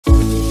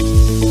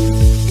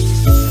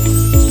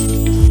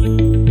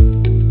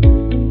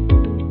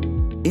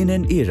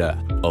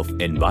era of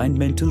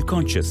environmental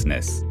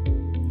consciousness,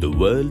 the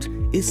world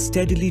is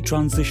steadily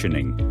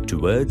transitioning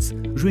towards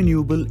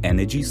renewable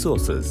energy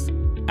sources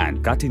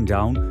and cutting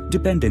down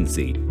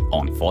dependency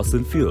on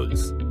fossil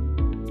fuels.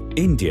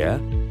 India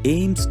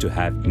aims to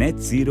have net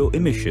zero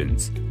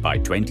emissions by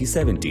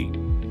 2070.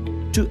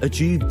 To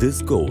achieve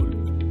this goal,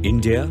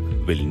 India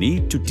will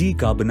need to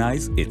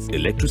decarbonize its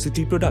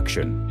electricity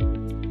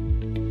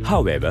production.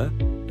 However,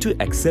 to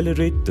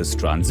accelerate this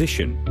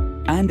transition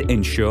and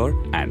ensure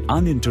an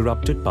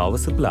uninterrupted power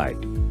supply,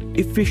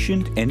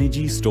 efficient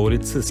energy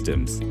storage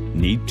systems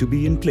need to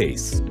be in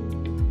place.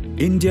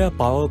 India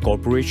Power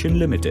Corporation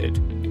Limited,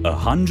 a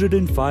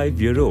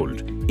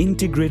 105-year-old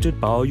integrated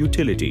power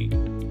utility,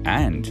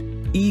 and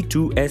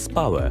E2S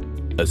Power,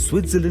 a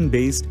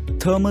Switzerland-based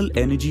thermal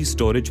energy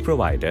storage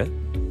provider,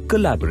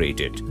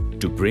 collaborated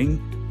to bring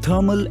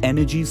thermal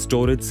energy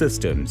storage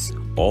systems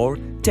or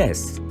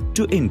TESS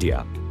to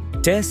India.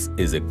 TESS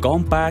is a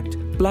compact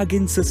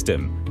plug-in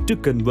system to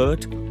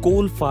convert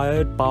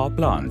coal-fired power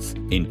plants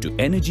into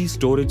energy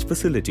storage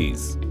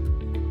facilities.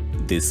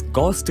 This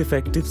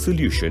cost-effective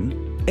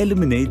solution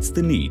eliminates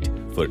the need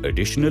for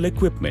additional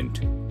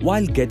equipment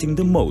while getting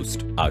the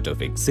most out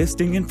of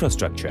existing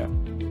infrastructure.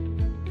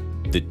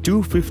 The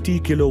 250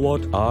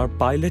 kilowatt-hour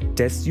pilot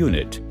test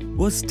unit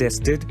was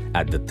tested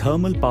at the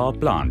thermal power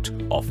plant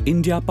of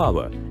India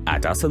Power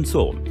at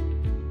Asansol.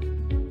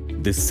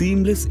 The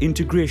seamless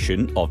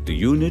integration of the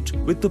unit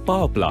with the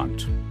power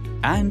plant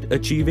and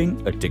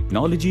achieving a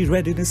technology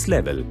readiness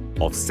level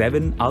of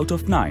 7 out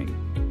of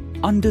 9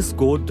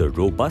 underscored the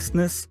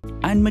robustness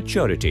and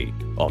maturity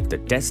of the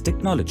test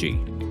technology.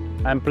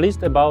 I'm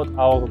pleased about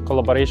our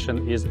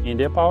collaboration with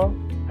India Power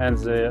and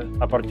the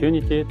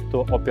opportunity to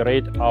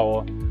operate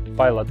our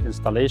pilot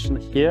installation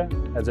here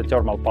at the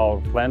thermal power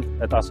plant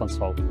at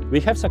Asansol. We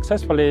have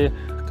successfully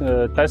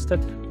tested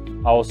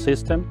our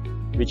system,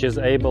 which is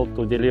able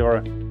to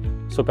deliver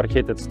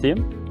superheated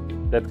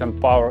steam that can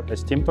power a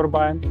steam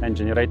turbine and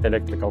generate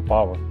electrical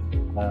power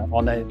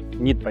on a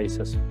need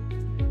basis.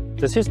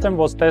 The system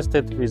was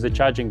tested with the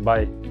charging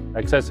by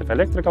excessive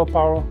electrical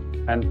power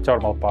and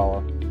thermal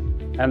power,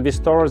 and we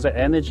store the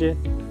energy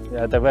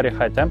at a very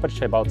high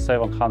temperature, about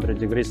 700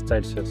 degrees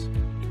Celsius.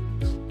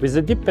 With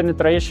the deep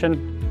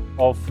penetration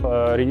of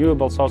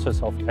renewable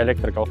sources of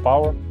electrical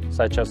power,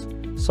 such as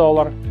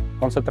solar,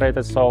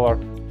 concentrated solar,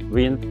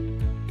 wind,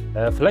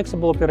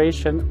 flexible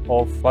operation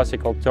of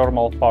classical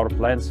thermal power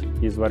plants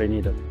is very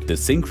needed. The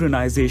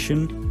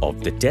synchronization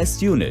of the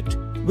test unit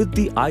with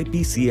the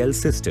IPCL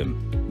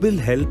system will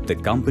help the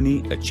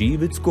company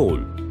achieve its goal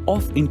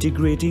of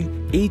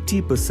integrating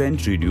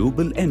 80%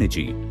 renewable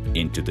energy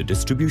into the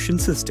distribution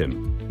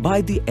system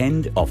by the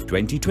end of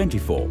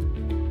 2024.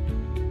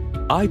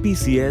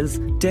 IPCL's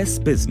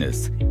test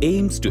business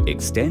aims to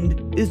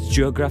extend its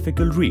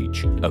geographical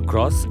reach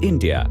across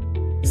India,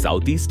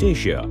 Southeast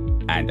Asia,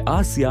 and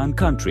ASEAN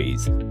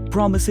countries,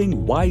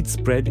 promising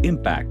widespread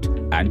impact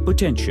and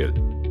potential.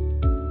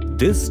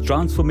 This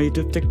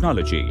transformative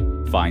technology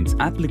finds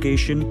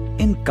application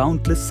in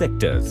countless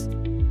sectors,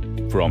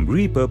 from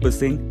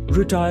repurposing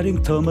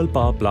retiring thermal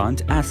power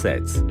plant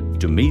assets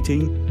to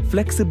meeting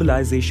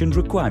flexibilization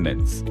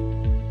requirements,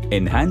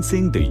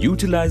 enhancing the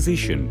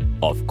utilization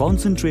of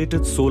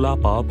concentrated solar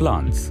power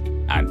plants,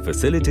 and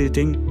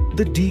facilitating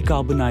the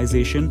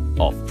decarbonization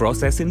of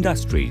process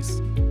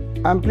industries.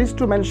 I'm pleased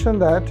to mention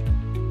that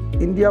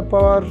India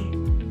Power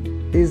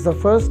is the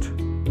first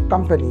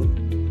company,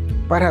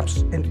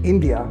 perhaps in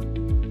India,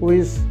 who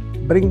is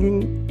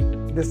bringing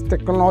this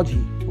technology,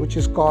 which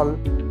is called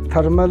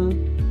thermal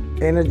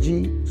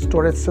energy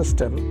storage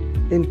system,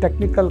 in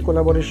technical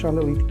collaboration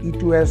with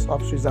E2S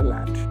of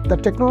Switzerland. The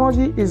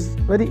technology is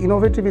very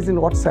innovative in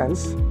what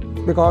sense?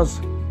 Because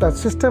the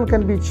system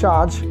can be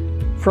charged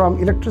from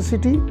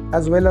electricity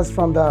as well as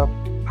from the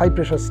high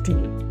pressure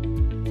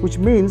steam, which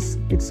means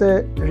it's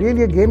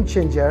really a game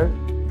changer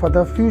for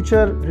the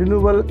future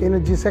renewable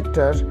energy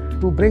sector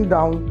to bring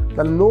down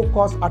the low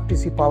cost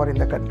RTC power in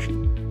the country.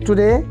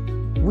 Today,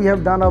 we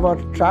have done our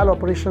trial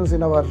operations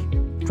in our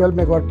 12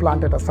 megawatt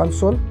plant at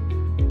Asansol.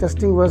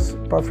 Testing was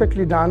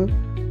perfectly done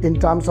in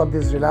terms of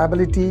this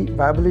reliability,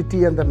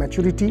 viability and the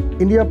maturity.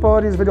 India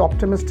Power is very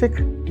optimistic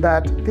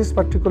that this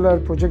particular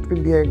project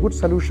will be a good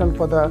solution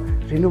for the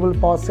renewable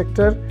power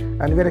sector,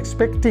 and we are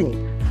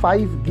expecting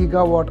 5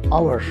 gigawatt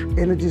hour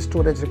energy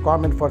storage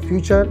requirement for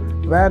future,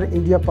 where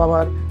India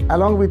Power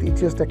along with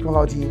E2S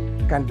technology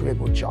can do a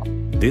good job.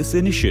 This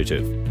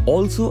initiative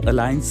also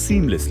aligns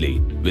seamlessly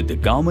with the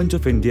Government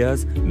of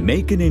India's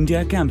Make in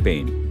India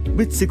campaign,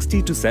 with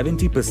 60 to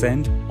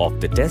 70%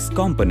 of the test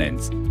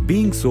components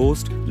being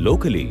sourced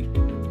locally.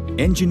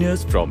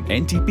 Engineers from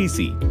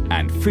NTPC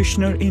and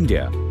Fishner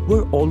India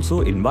were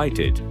also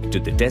invited to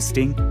the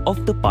testing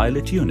of the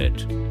pilot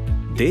unit.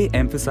 They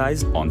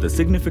emphasized on the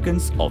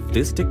significance of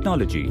this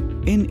technology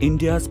in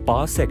India's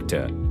power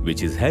sector,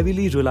 which is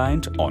heavily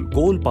reliant on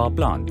coal power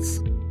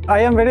plants. I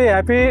am very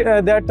happy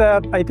that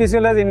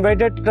IPCL has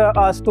invited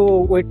us to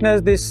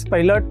witness this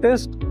pilot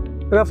test.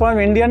 From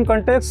Indian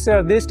context,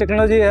 this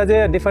technology has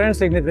a different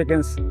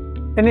significance.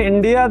 In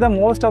India, the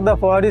most of the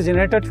power is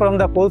generated from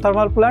the coal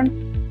thermal plant,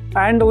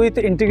 and with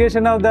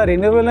integration of the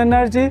renewable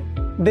energy,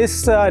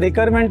 this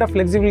requirement of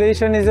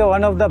flexibilization is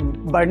one of the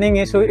burning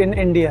issue in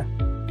India.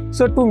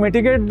 So to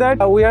mitigate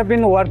that, we have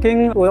been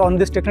working on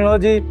this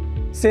technology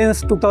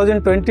since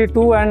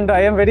 2022, and I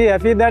am very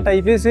happy that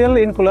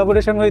IPCL, in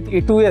collaboration with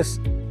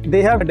E2S,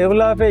 they have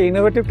developed an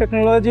innovative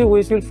technology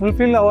which will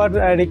fulfill our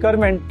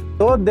requirement.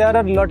 Though there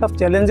are a lot of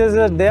challenges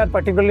there,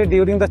 particularly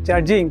during the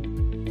charging,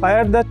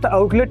 where that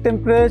outlet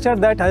temperature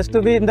that has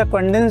to be in the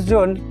condensed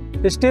zone.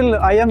 Still,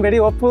 I am very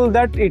hopeful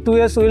that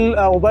E2S will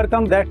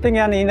overcome that thing,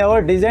 and in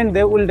our design,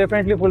 they will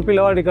definitely fulfill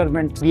our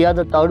requirements. We are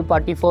the third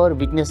party for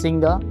witnessing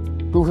the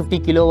 250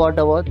 kilowatt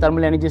hour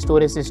thermal energy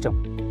storage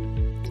system.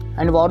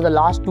 And for the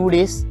last 2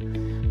 days,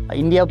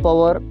 India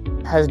Power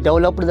has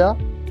developed the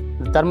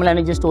thermal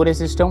energy storage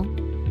system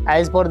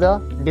as per the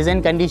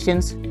design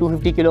conditions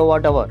 250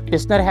 kilowatt hour.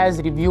 Tester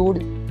has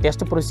reviewed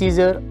test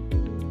procedure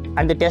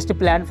and the test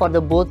plan for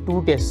the both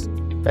two tests.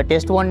 The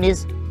test one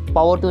is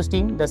power to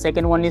steam, the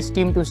second one is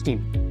steam to steam.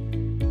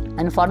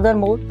 And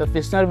furthermore, the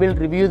listener will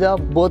review the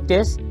both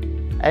tests,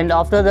 and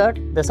after that,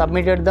 they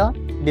submitted the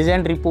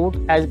design report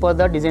as per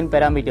the design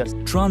parameters.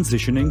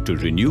 Transitioning to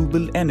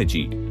renewable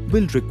energy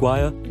will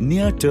require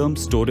near-term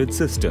storage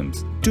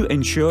systems to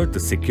ensure the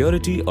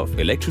security of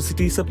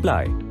electricity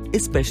supply,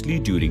 especially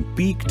during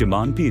peak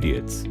demand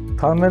periods.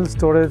 Thermal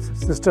storage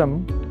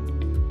system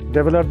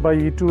developed by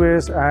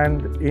E2S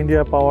and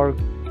India Power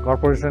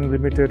Corporation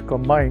Limited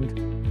combined,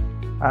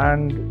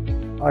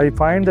 and I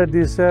find that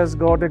this has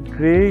got a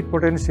great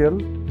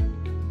potential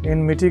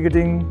in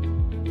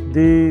mitigating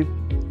the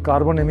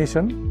carbon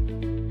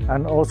emission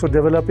and also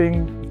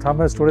developing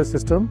thermal storage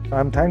system.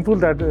 I am thankful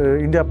that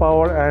India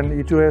Power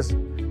and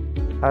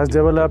E2S has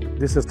developed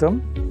this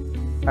system,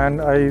 and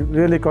I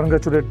really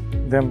congratulate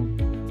them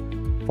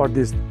for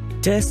this.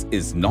 TESS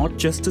is not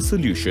just a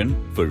solution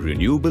for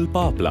renewable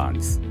power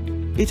plants.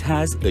 It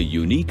has a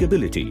unique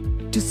ability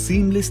to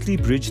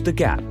seamlessly bridge the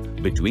gap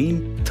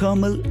between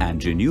thermal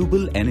and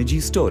renewable energy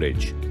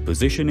storage,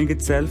 positioning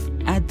itself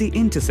at the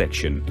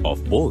intersection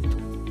of both.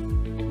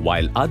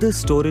 While other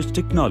storage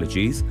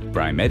technologies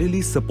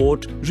primarily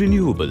support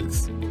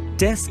renewables,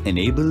 TESS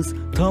enables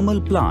thermal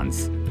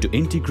plants to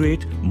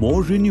integrate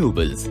more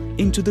renewables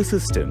into the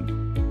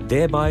system,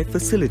 thereby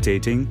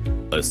facilitating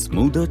a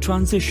smoother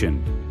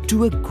transition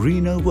to a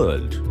greener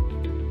world.